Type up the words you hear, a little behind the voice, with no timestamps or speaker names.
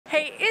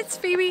Hey, it's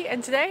Phoebe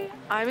and today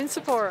I'm in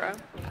Sapporo.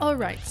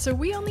 Alright, so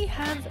we only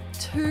have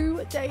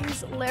 2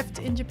 days left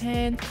in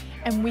Japan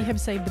and we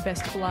have saved the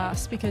best for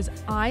last because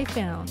I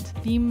found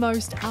the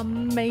most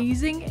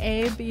amazing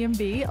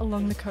Airbnb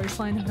along the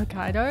coastline of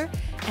Hokkaido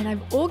and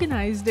I've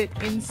organized it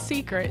in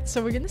secret.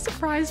 So we're going to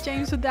surprise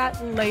James with that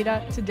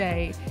later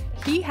today.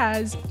 He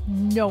has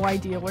no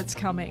idea what's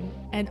coming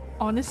and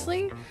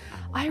honestly,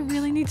 I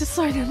really need to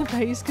slow down the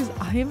pace because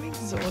I am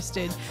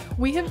exhausted.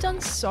 We have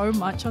done so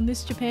much on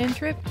this Japan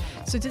trip.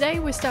 So today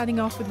we're starting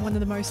off with one of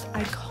the most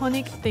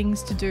iconic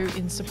things to do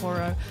in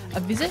Sapporo, a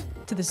visit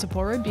to the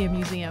Sapporo Beer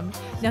Museum.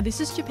 Now this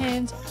is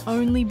Japan's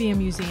only beer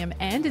museum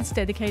and it's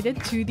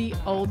dedicated to the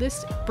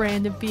oldest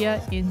brand of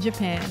beer in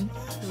Japan.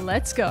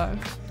 Let's go.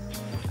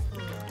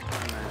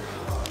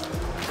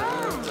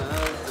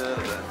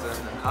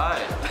 Hi.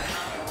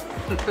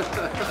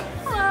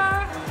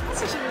 Hello. That's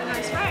such a really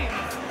nice frame.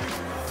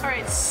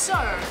 Alright, so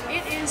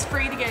it is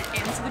free to get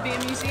into the beer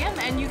museum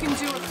and you can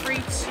do a free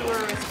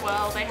tour as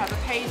well. They have a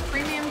paid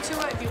premium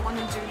tour if you want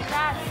to do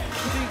that.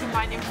 You can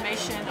find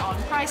information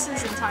on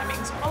prices and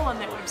timings all on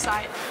their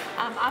website.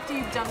 After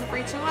you've done the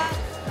free tour,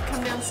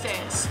 come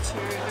downstairs to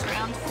the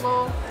ground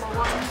floor, floor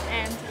 1,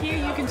 and here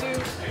you can do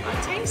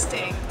a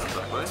tasting.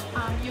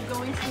 You're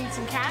going to need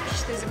some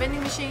cash. There's a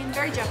vending machine,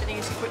 very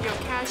Japanese. You put your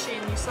cash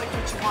in, you select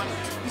what you want.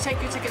 You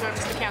take your ticket over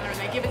to the counter and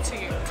they give it to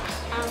you.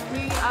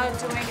 We are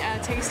doing a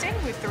tasting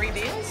with 3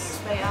 beers.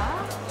 They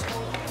are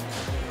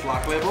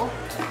Black Label,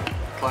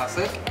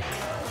 Classic,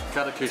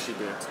 Katakushi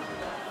beer.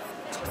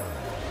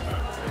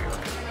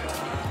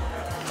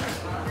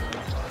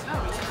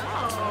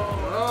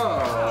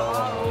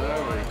 Oh,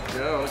 there we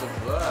go. Look at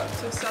that.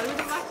 So we started with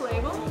the Black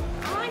Label.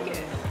 I like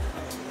it.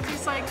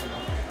 Tastes like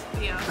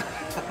beer.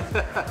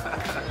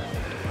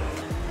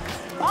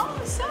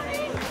 Oh,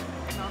 sorry.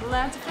 Not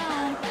allowed to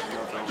film.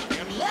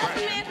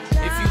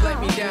 If you let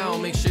me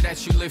down, make sure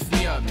that you lift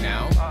me up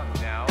now.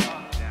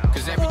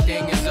 Cause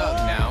everything is up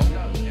now.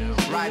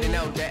 Riding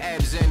out the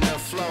ebbs and the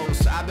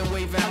flows. I've been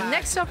waving high.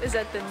 Next stop is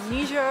at the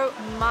Nijo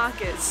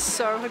Market.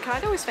 So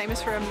Hokkaido is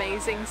famous for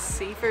amazing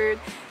seafood.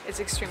 It's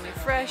extremely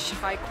fresh,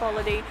 high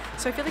quality.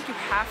 So I feel like you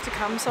have to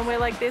come somewhere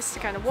like this to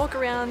kind of walk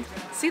around,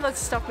 see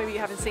lots of stuff maybe you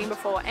haven't seen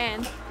before,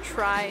 and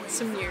try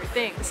some new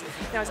things.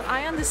 Now, as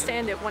I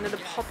understand it, one of the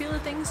popular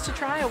things to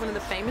try, or one of the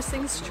famous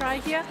things to try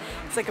here,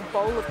 it's like a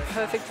bowl of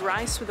perfect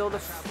rice with all the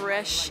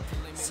fresh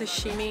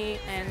sashimi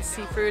and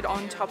seafood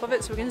on top of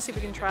it. So we're going to see if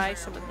we can try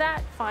some of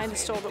that, find a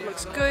stall that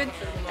looks good,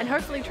 and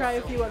hopefully try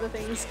a few other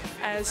things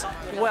as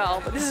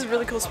well. But this is a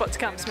really cool spot to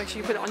come, so make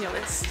sure you put it on your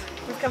list.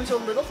 We've come to a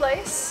little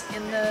place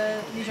in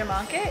the Nijo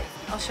Market.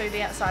 I'll show you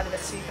the outside of it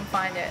so you can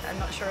find it. I'm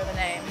not sure of the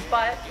name,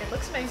 but it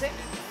looks amazing.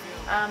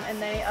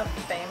 And they are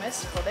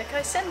famous for their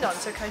kaisendon.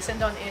 So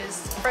kaisendon is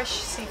fresh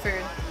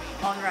seafood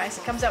on rice.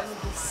 It comes out with a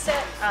little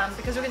set.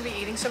 Because we're going to be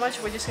eating so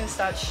much, we're just going to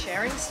start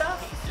sharing stuff,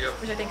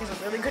 which I think is a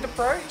really good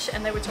approach,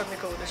 and they were totally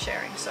cool with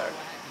sharing. So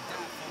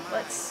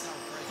let's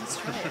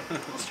try it.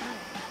 Let's try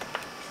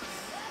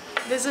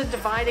it. There's a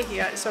divider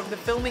here, so if the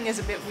filming is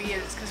a bit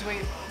weird, it's because we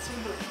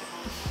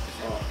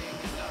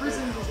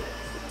prison visit.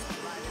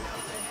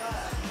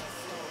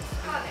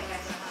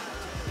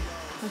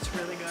 That's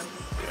really good.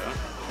 Yeah.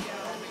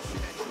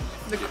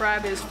 The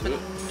crab is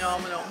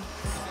phenomenal.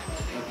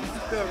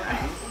 Good,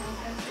 right?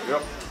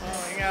 Yep.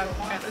 Oh my god.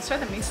 Okay, let's try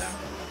the miso.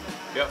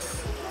 Yep.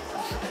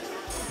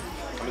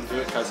 I'm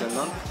into it,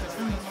 Kaisendan.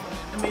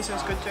 The miso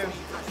is good too.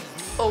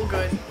 All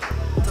good.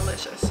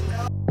 Delicious.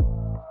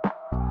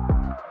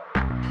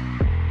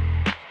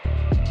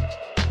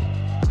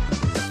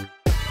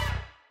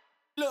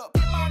 Look,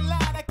 my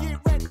line, I get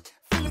ready.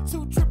 Feel it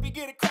too trippy,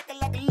 get it cracking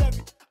like a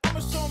levy. I'ma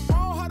show them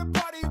all how to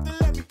party if they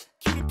let me.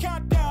 Keep the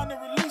countdown and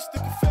release the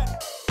confetti.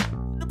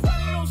 The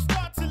party don't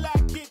start till I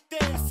get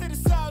there. Sit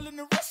it's all in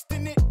the rest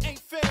and it ain't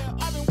fair.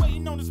 I've been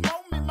waiting on this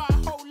moment my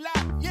whole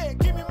life. Yeah,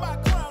 give me my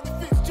crown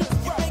if it's just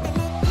right. You make it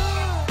look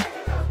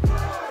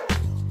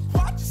good.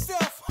 Watch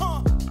yourself,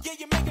 huh? Yeah,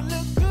 you make it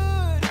look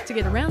good. To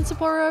get around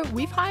Sapporo,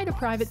 we've hired a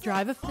private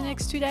driver for the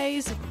next 2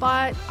 days,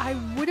 but I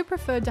would have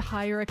preferred to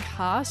hire a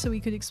car so we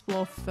could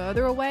explore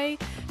further away.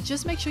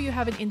 Just make sure you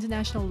have an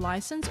international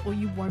license or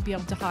you won't be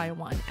able to hire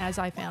one, as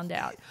I found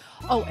out.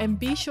 Oh, and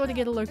be sure to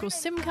get a local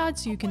SIM card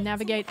so you can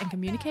navigate and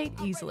communicate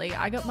easily.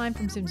 I got mine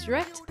from Sims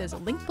Direct. There's a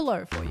link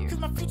below for you. Cause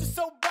my future's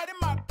so bright in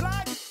my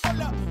blind.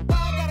 Hold up, why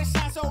I gotta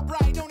shine so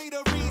bright? Don't need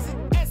a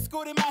reason.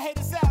 Escorting my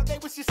haters out, they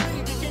wish you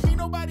sleep. Can't be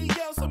nobody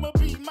else, I'ma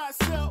be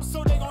myself.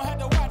 So they gon' have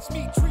to watch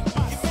me treat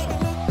myself. You make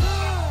it look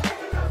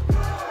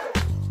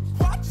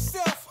good. Watch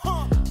yourself,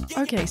 huh?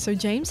 Okay, so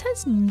James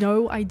has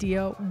no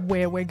idea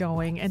where we're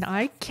going, and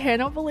I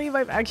cannot believe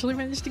I've actually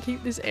managed to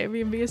keep this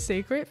Airbnb a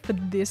secret for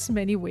this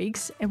many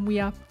weeks, and we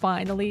are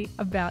finally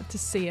about to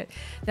see it.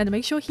 Now, to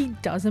make sure he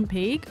doesn't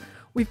peek,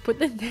 we've put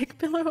the neck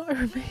pillow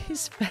over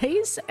his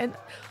face, and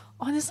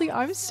honestly,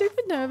 I'm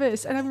super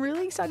nervous, and I'm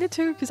really excited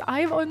too, because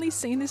I have only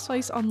seen this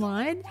place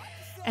online,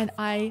 and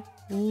I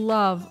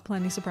love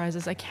planning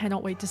surprises. I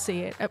cannot wait to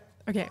see it.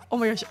 Okay, oh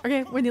my gosh,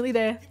 okay, we're nearly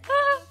there. Ah!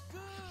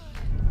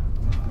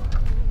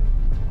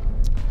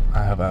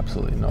 I have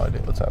absolutely no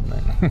idea what's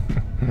happening.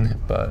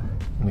 But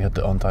we had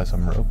to untie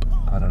some rope.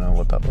 I don't know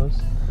what that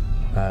was.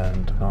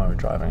 And now we're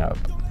driving up.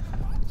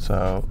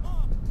 So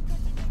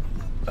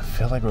I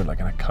feel like we're like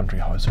in a country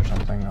house or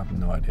something. I have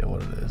no idea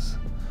what it is.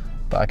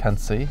 But I can't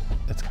see.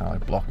 It's kind of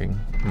like blocking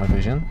my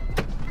vision.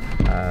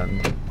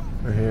 And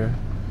we're here.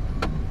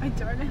 I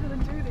don't know how to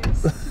do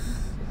this.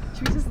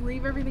 Should we just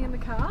leave everything in the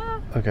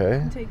car? Okay.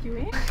 And take you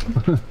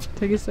in?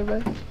 Take a step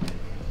back.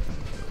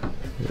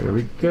 Here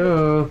we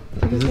go.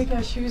 We can take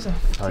our shoes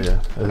off. Oh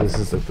yeah, this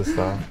is like the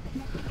style.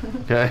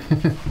 Okay.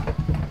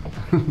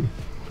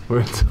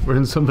 we're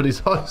in somebody's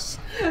house.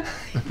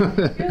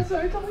 Yeah, so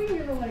I told you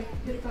to like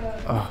hit the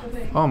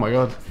thing. Oh my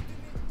god.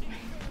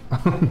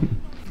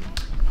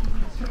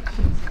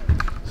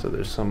 So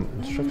there's some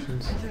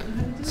instructions.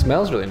 It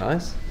smells really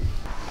nice.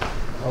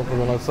 Open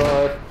one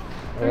outside.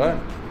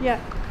 Alright. Yeah.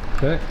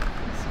 Okay.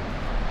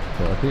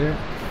 Go up here.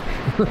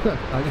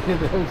 I can hear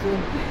the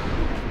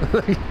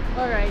ocean.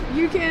 Alright,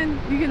 you can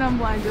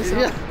unblind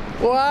yourself.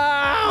 Yeah.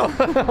 Wow!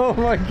 Oh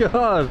my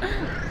god!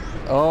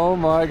 Oh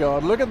my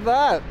god! Look at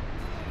that!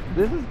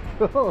 This is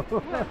cool.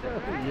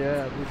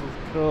 Yeah, this is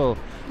cool.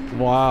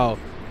 Wow!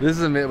 This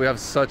is amazing. We have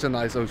such a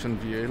nice ocean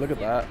view. Look at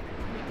that!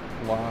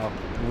 Wow!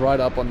 Right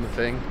up on the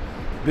thing.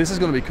 This is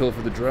going to be cool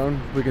for the drone.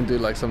 We can do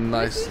like some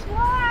nice. This is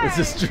why.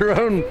 This is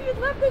drone. You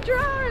love the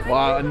drone.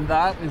 Wow! And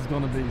that is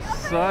going to be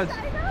such.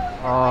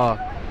 Oh,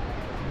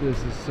 this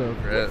is so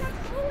great.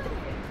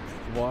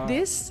 Wow.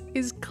 This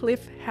is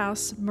Cliff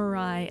House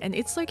Mirai, and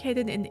it's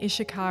located in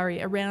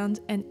Ishikari, around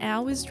an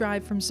hour's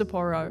drive from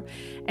Sapporo,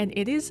 and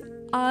it is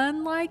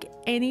unlike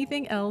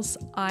anything else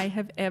I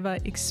have ever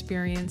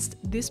experienced.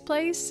 This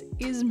place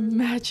is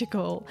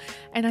magical,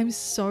 and I'm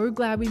so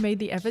glad we made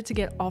the effort to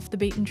get off the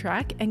beaten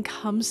track and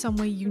come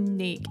somewhere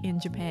unique in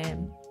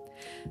Japan.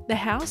 The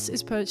house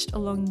is perched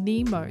along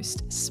the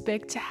most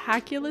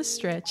spectacular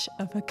stretch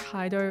of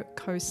Hokkaido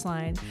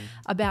coastline,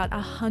 about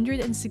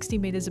 160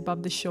 meters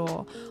above the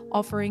shore,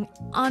 offering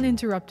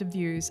uninterrupted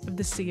views of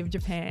the Sea of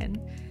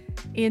Japan.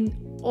 In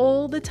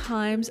all the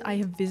times I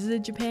have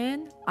visited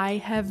Japan, I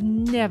have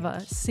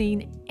never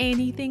seen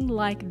anything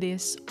like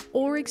this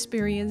or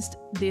experienced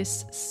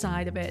this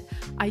side of it.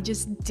 I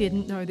just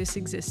didn't know this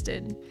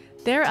existed.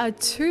 There are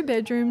 2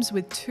 bedrooms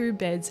with 2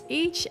 beds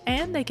each,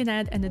 and they can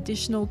add an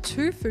additional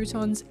 2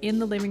 futons in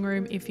the living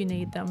room if you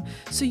need them,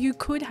 so you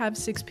could have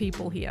 6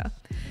 people here.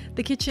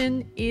 The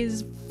kitchen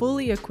is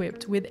fully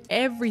equipped with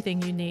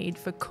everything you need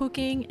for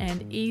cooking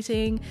and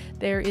eating.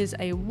 There is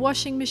a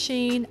washing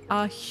machine,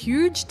 a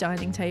huge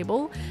dining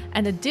table,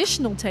 an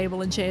additional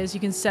table and chairs you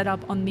can set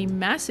up on the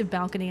massive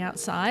balcony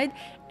outside,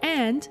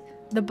 and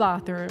the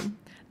bathroom.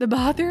 The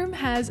bathroom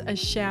has a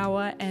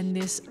shower and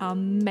this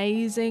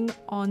amazing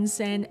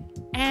onsen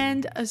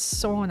and a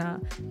sauna.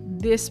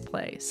 This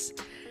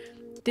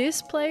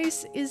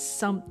place is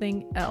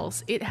something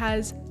else. It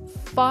has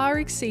far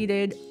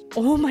exceeded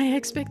all my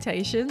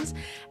expectations,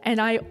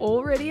 and I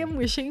already am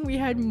wishing we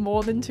had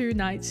more than 2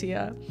 nights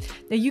here.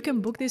 Now you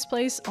can book this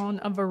place on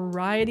a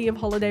variety of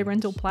holiday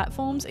rental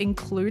platforms,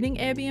 including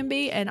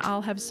Airbnb, and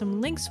I'll have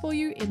some links for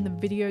you in the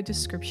video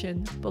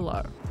description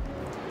below.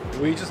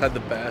 We just had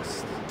the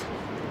best.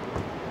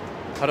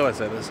 How do I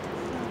say this?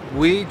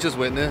 We just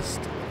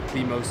witnessed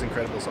the most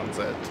incredible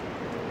sunset.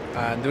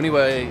 And the only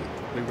way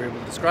we were able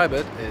to describe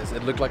it is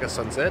it looked like a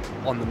sunset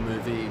on the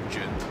movie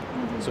June.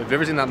 So if you've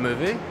ever seen that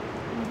movie,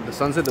 the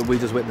sunset that we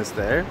just witnessed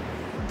there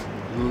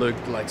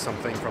looked like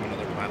something from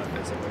another planet,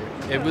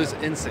 basically. It was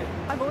insane.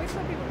 I've always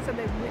thought people that said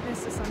they've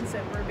witnessed a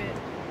sunset were a bit,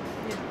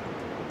 you know,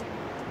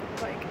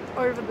 like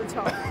over the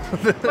top.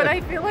 But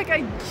I feel like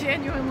I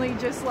genuinely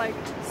just like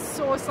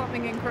saw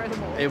something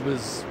incredible. It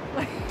was,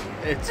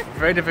 it's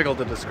very difficult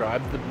to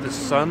describe. The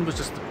sun was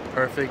just the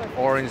perfect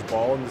orange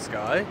ball in the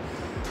sky.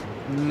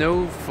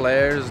 No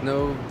flares,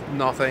 no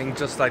nothing,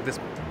 just like this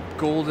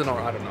golden, or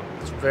I don't know.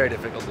 It's very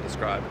difficult to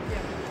describe.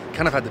 Yeah.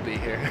 Kind of had to be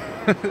here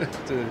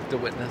to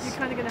witness. You're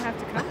kind of going to have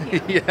to come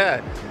here.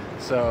 Yeah.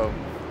 So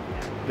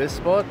this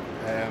spot,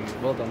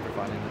 well done for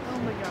finding it. Oh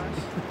my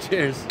gosh.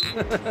 Cheers.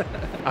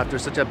 After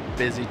such a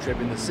busy trip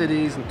in the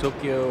cities, in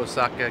Tokyo,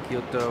 Osaka,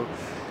 Kyoto,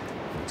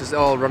 just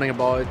all running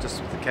about,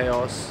 just with the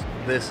chaos,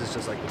 this is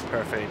just like the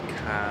perfect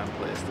calm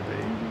place to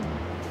be.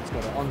 It's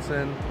got an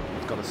onsen,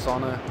 it's got a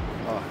sauna.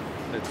 Oh,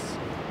 it's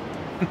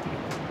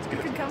You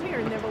could come here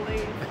and never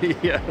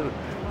leave. yeah,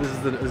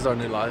 this is our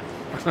new life.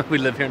 We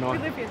live here now. We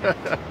live here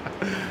now.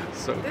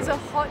 So There's good. a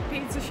hot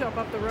pizza shop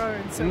up the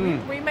road, so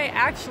we may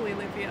actually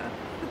live here.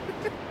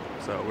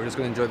 So we're just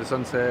going to enjoy the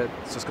sunset.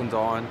 It's just going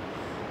down,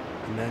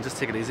 and then just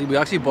take it easy. We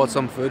actually bought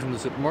some food from the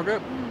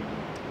supermarket.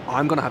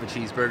 I'm going to have a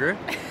cheeseburger.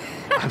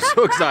 I'm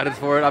so excited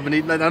for it. I've been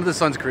eating. None of this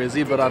sounds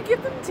crazy, but Did you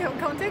give them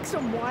context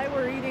on why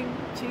we're eating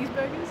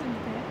cheeseburgers in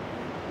Japan?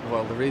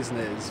 well, the reason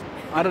is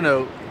I don't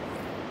know.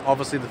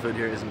 Obviously, the food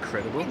here is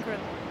incredible.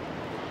 Incredible.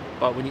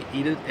 But when you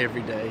eat it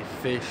every day,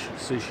 fish,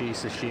 sushi,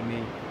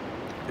 sashimi,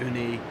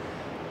 uni,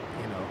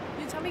 you know.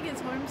 Your tummy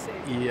gets homesick.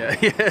 Yeah,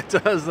 it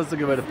does. That's a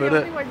good way to It's put the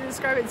it. only way to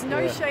describe it. It's no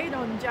Yeah. shade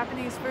on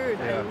Japanese food.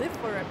 I Yeah. live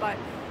for it, but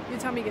your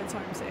tummy gets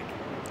homesick.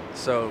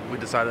 So we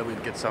decided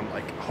we'd get some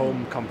like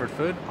home comfort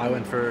food. I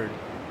went for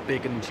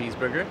bacon and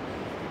cheeseburger.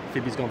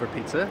 Phoebe's going for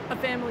pizza. A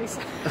family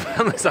size.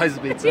 Family size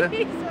pizza.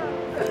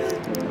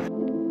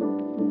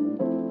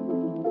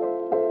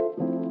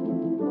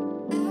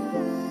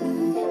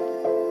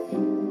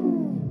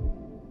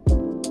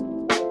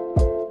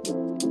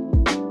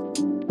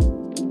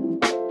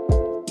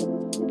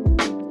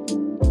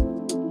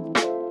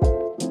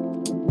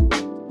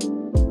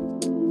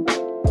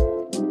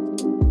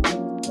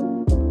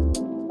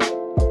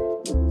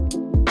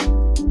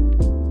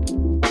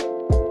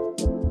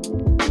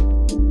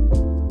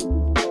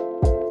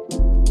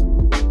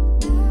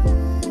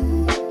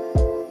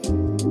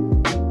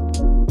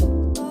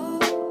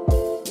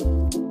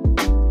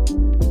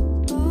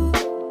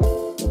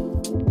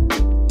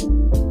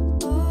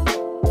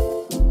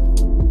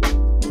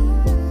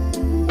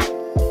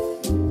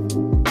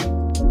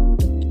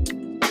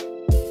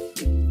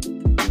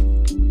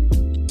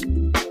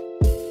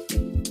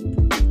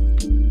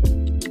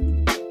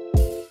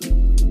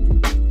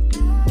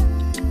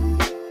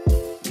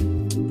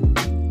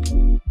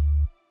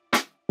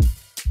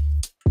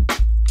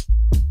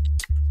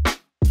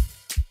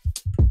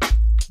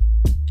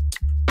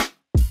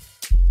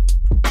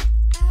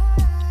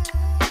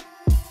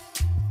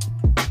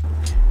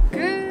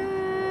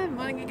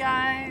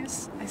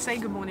 Say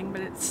good morning,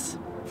 but it's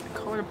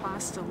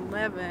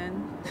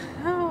 11:15.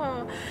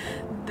 Oh,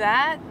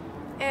 that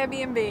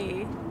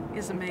Airbnb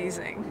is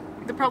amazing.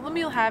 The problem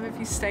you'll have if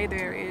you stay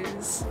there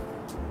is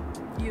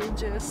you'll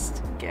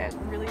just get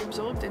really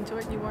absorbed into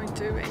it and you won't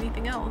do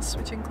anything else,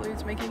 which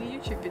includes making a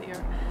YouTube video.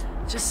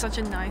 Just such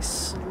a nice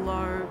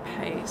slow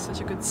pace, such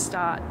a good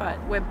start, but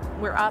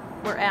we're up,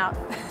 we're out.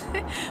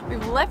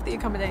 We've left the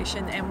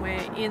accommodation and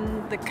we're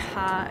in the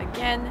car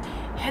again,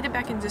 headed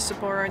back into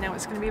Sapporo. Now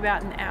it's going to be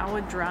about an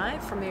hour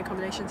drive from the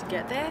accommodation to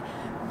get there,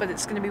 but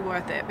it's going to be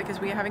worth it because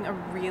we are having a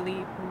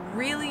really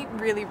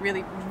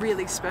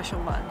special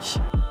lunch.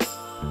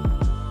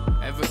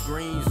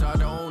 Evergreens are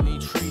the only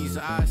trees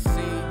I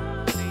see.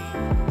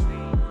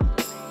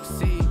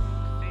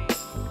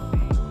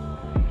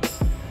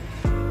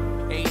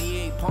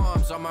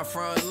 On my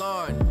front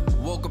lawn,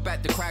 woke up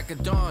at the crack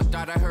of dawn,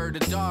 thought I heard a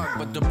dog,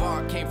 but the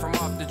bark came from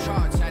off the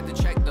charts, had to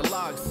check the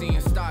logs, seeing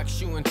stock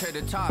shooting to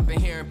the top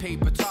and hearing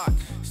paper talk,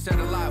 said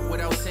a lot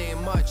without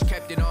saying much,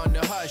 kept it on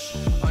the hush,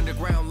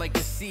 underground like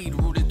a seed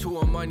rooted to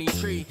a money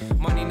tree,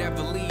 money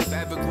never leave,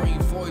 evergreen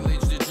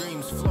foliage, the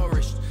dreams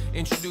flourished,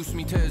 introduced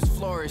me to his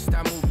florist,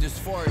 I moved this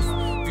forest,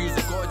 views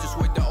are gorgeous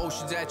with the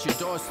oceans at your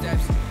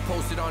doorsteps,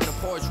 posted on the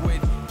porch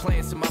with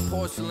plants in my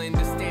porcelain,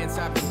 the stands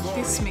I've been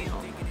growing.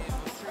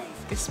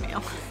 This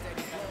meal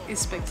is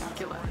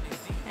spectacular,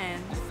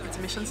 and it's a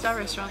Michelin star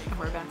restaurant and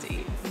we're about to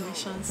eat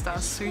Michelin star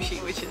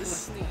sushi, which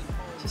is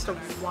just a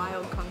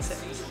wild concept.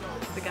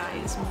 The guy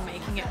is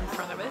making it in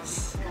front of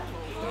us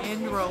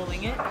and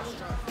rolling it.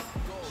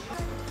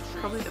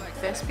 Probably the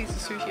best piece of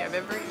sushi I've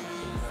ever eaten.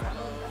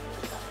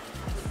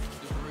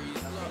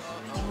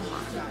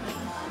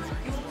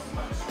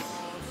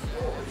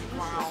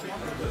 Wow.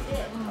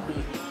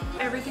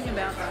 Everything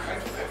about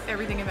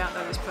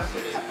that is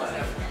perfect.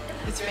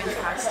 It's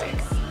fantastic.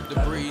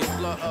 The breeze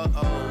blow,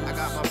 I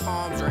got my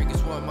palms drank,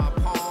 it's what my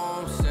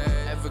palms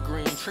said.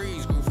 Evergreen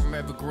trees grew from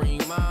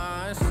evergreen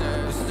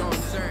mindset. The storm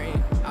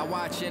certain, I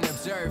watch and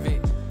observe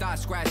it.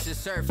 Thoughts scratch the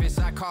surface,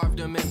 I carved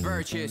them in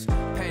birches.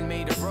 Pen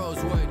made of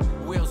rosewood,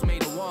 wheels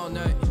made of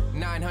walnut.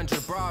 900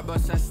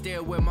 Brabus, I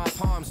stare with my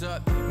palms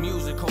up.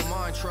 Musical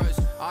mantras,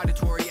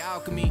 auditory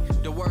alchemy.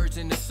 The words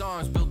in the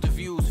songs built the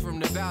views from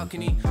the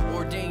balcony.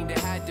 Ordained it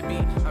had to be.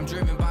 I'm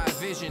driven by a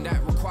vision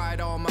that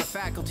required all my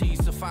faculties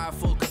to fire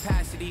full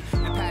capacity.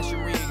 The passion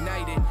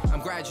reignited.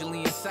 I'm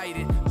gradually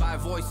incited by a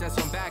voice that's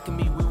on back of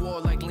me. We war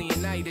like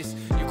Leonidas.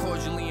 You're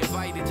cordially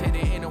invited to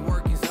the inner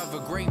workings of a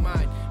great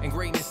mind. And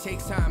greatness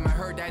takes time. I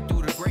heard that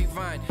through the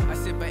grapevine. I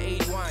sip a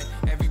 8 wine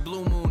every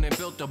blue moon and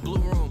built a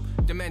blue room.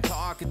 The mental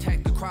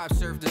architect, the crop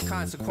served as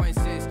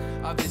consequences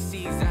of the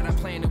seeds that I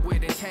planted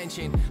with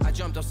intention. I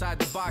jumped outside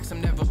the box,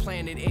 I'm never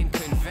planted in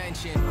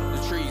convention.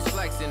 The trees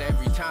flexing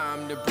every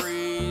time the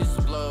breeze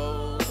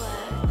blows.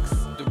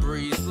 The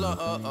breeze blows.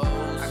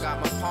 I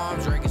got my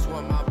palms drank, it's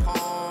what my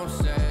palms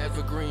said.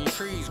 Evergreen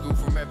trees grew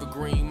from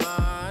evergreen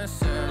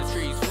mindset. The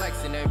trees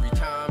flexing every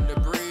time the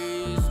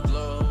breeze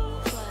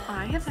blows.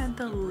 I have had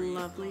the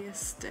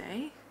loveliest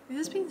day. It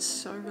has been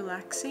so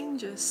relaxing,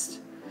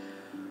 just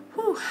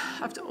whew,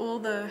 after all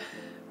the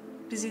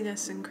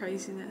busyness and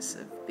craziness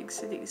of big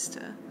cities,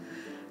 to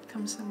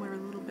come somewhere a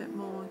little bit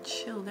more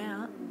chilled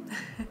out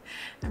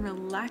and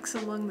relax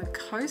along the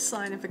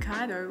coastline of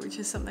Hokkaido, which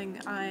is something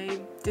I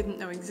didn't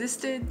know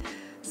existed,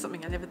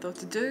 something I never thought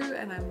to do,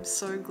 and I'm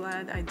so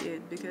glad I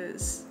did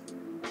because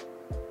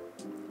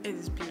it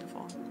is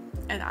beautiful.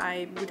 And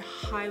I would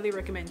highly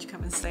recommend you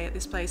come and stay at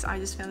this place. I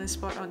just found this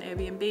spot on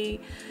Airbnb.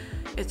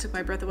 It took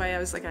my breath away. I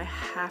was like, I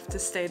have to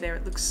stay there.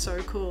 It looks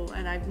so cool.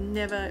 And I've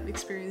never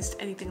experienced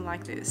anything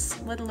like this,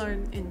 let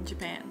alone in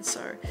Japan.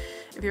 So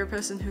if you're a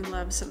person who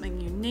loves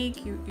something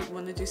unique, you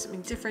want to do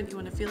something different, you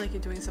want to feel like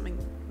you're doing something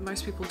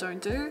most people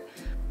don't do,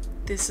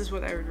 this is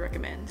what I would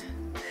recommend.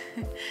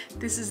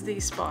 This is the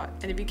spot,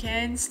 and if you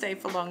can, stay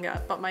for longer.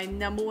 But my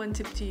number one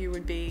tip to you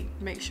would be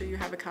make sure you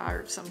have a car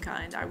of some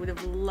kind. I would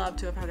have loved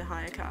to have had a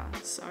hire car,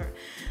 so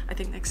I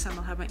think next time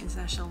I'll have my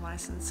international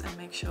license and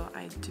make sure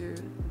I do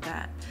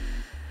that.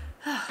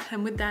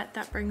 And with that,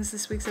 that brings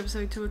this week's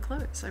episode to a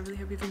close. I really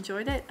hope you've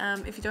enjoyed it.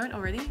 If you don't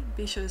already,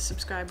 be sure to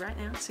subscribe right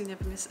now so you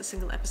never miss a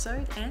single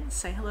episode, and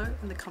say hello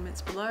in the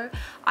comments below.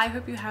 I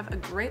hope you have a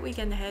great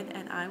weekend ahead,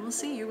 and I will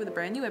see you with a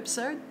brand new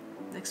episode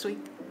next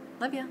week.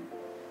 Love ya.